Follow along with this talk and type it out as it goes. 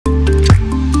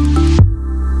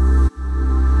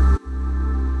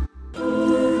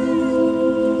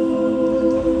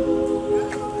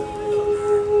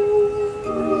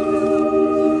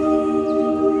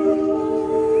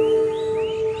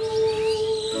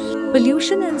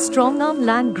Pollution and strong-arm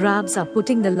land grabs are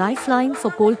putting the lifeline for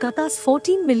Kolkata's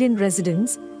 14 million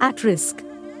residents at risk.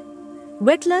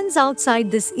 Wetlands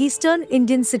outside this eastern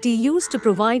Indian city used to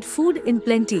provide food in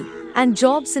plenty and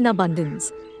jobs in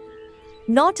abundance.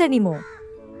 Not anymore.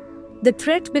 The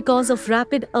threat because of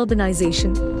rapid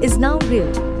urbanization is now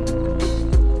real.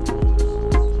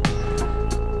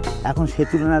 এখন সে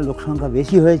তুলনায় লোকসংখ্যা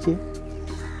বেশি হয়েছে।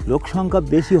 লোকসংখ্যা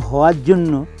বেশি হওয়ার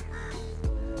জন্য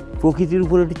প্রকৃতির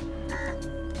উপরে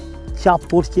চাপ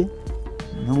পড়ছে,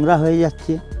 নোংরা হয়ে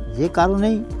যাচ্ছে, যে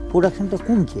কারণেই প্রোডাকশনটা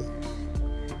কমছে।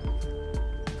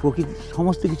 প্রকৃতি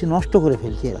সমস্ত কিছু নষ্ট করে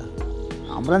ফেলছে এরা,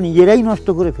 আমরা নিজেরাই নষ্ট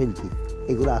করে ফেলছি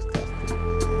এগুলো আস্তে আস্তে।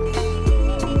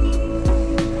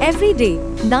 Every day,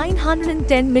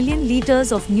 910 million liters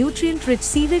of nutrient-rich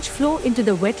sewage flow into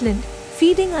the wetland,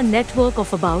 feeding a network of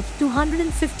about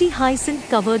 250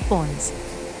 hyacinth-covered ponds.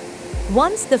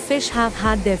 Once the fish have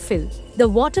had their fill, the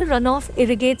water runoff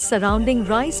irrigates surrounding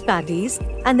rice paddies,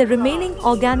 and the remaining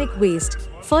organic waste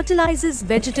fertilizes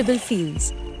vegetable fields.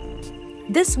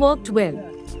 This worked well.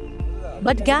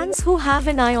 But gangs who have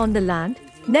an eye on the land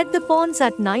net the ponds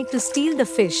at night to steal the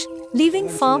fish, leaving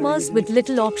farmers with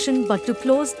little option but to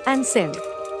close and sell.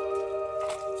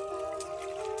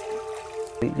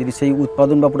 যদি সেই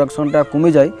উৎপাদন বা প্রোডাকশনটা কমে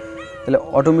যায় তাহলে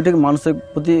automatic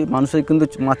মানুষের কিন্তু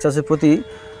মাছ চাষের প্রতি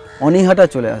অনীহাটা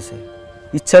চলে আসে,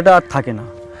 ইচ্ছাটা আর থাকে না।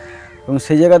 এবং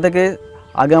সেই জায়গা থেকে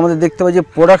আগে আমাদের দেখতে পাই যে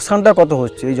প্রোডাকশনটা কত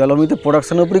হচ্ছে, এই জলভূমিতে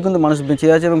প্রোডাকশনের উপরেই কিন্তু মানুষ বেঁচে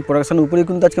আছে এবং প্রোডাকশনের উপরেই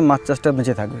কিন্তু আজকে মাছ চাষটা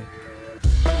বেঁচে থাকবে।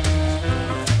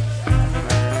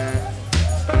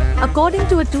 According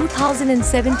to a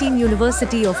 2017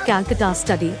 University of Calcutta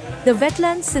study, the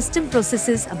wetland system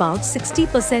processes about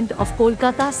 60% of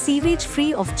Kolkata's sewage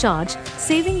free of charge,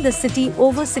 saving the city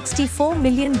over $64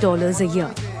 million a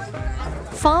year.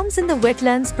 Farms in the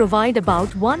wetlands provide about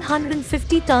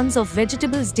 150 tons of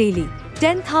vegetables daily,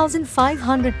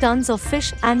 10,500 tons of fish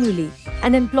annually,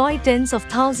 and employ tens of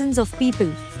thousands of people,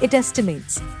 it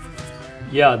estimates.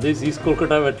 Yeah, this East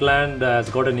Kolkata wetland has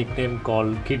got a nickname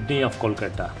called Kidney of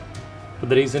Kolkata. For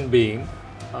the reason being,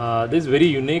 this is very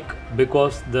unique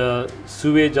because the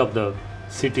sewage of the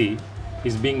city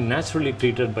is being naturally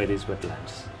treated by these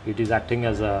wetlands. It is acting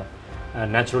as a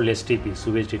natural STP,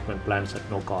 sewage treatment plants at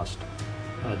no cost,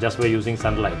 just by using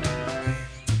sunlight.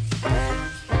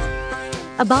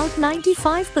 About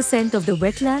 95% of the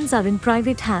wetlands are in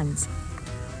private hands.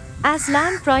 As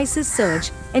land prices surge,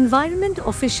 environment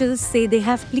officials say they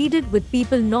have pleaded with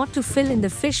people not to fill in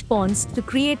the fish ponds to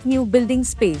create new building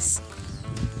space.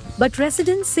 But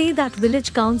residents say that village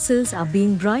councils are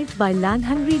being bribed by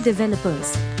land-hungry developers.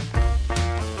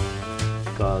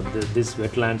 These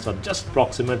wetlands are just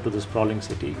proximate to the sprawling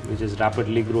city, which is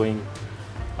rapidly growing,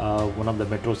 one of the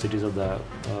metro cities of the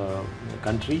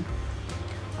country.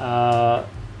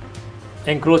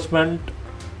 Encroachment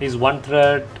is one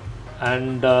threat,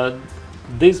 and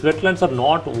these wetlands are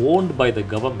not owned by the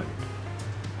government.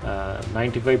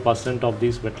 95% of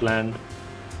these wetland,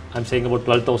 I'm saying about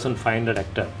 12,500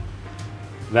 hectares,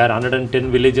 where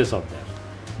 110 villages are there.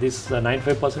 This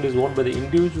 95% is owned by the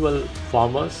individual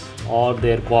farmers or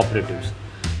their cooperatives.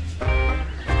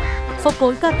 For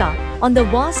Kolkata, on the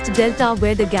vast delta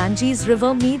where the Ganges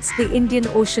River meets the Indian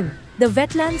Ocean, the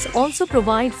wetlands also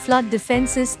provide flood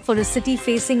defenses for a city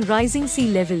facing rising sea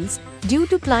levels due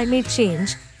to climate change,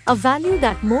 a value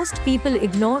that most people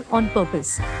ignore on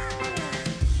purpose.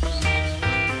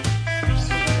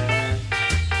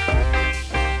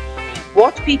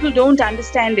 What people don't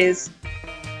understand is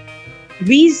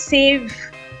we save,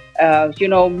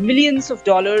 millions of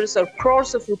dollars or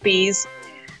crores of rupees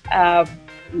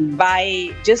by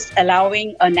just allowing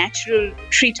a natural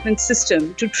treatment system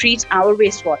to treat our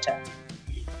wastewater.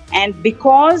 And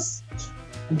because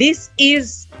this is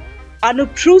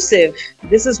unobtrusive,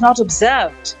 this is not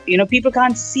observed, people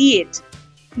can't see it,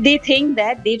 they think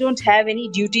that they don't have any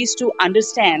duties to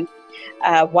understand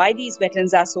why these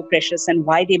wetlands are so precious and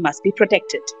why they must be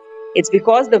protected. It's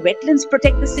because the wetlands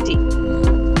protect the city.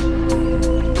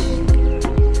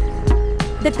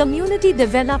 The community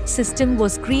developed system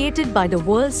was created by the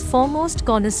world's foremost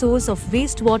connoisseurs of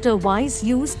wastewater wise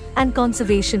use and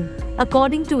conservation,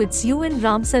 according to its UN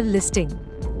Ramsar listing.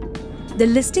 The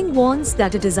listing warns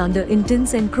that it is under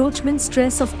intense encroachment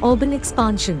stress of urban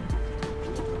expansion.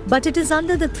 But it is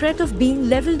under the threat of being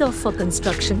leveled off for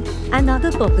construction and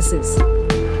other purposes.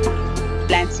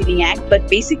 Land Ceiling Act, but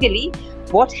basically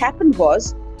what happened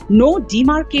was no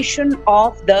demarcation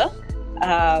of the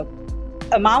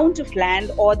amount of land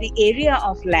or the area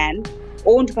of land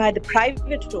owned by the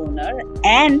private owner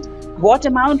and what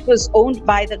amount was owned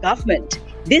by the government.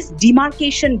 This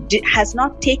demarcation has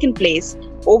not taken place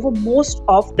over most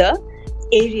of the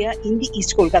area in the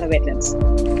East Kolkata wetlands.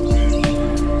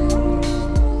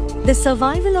 The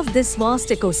survival of this vast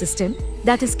ecosystem,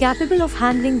 that is capable of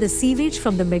handling the sewage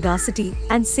from the megacity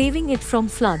and saving it from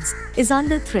floods, is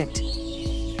under threat.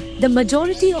 The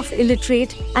majority of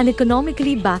illiterate and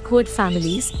economically backward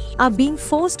families are being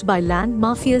forced by land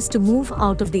mafias to move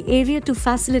out of the area to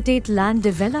facilitate land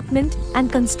development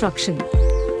and construction.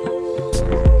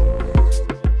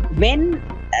 When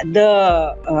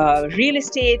the real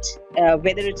estate,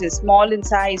 whether it is small in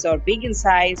size or big in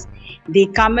size, they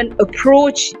come and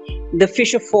approach the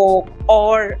fisher folk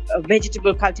or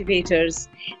vegetable cultivators,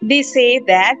 they say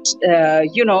that,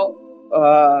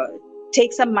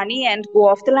 take some money and go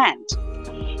off the land.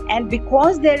 And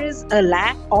because there is a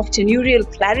lack of tenurial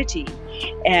clarity,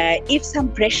 if some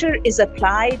pressure is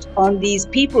applied on these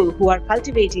people who are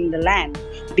cultivating the land,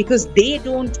 because they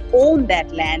don't own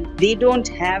that land, they don't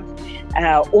have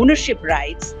ownership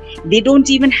rights, they don't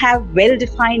even have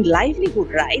well-defined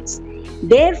livelihood rights.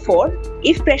 Therefore,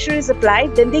 if pressure is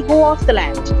applied, then they go off the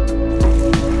land.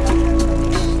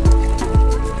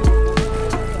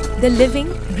 The living,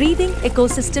 breathing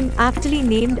ecosystem aptly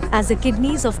named as the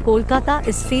kidneys of Kolkata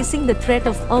is facing the threat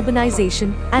of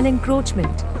urbanization and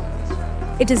encroachment.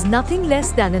 It is nothing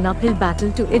less than an uphill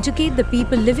battle to educate the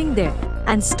people living there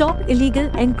and stop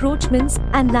illegal encroachments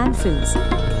and landfills.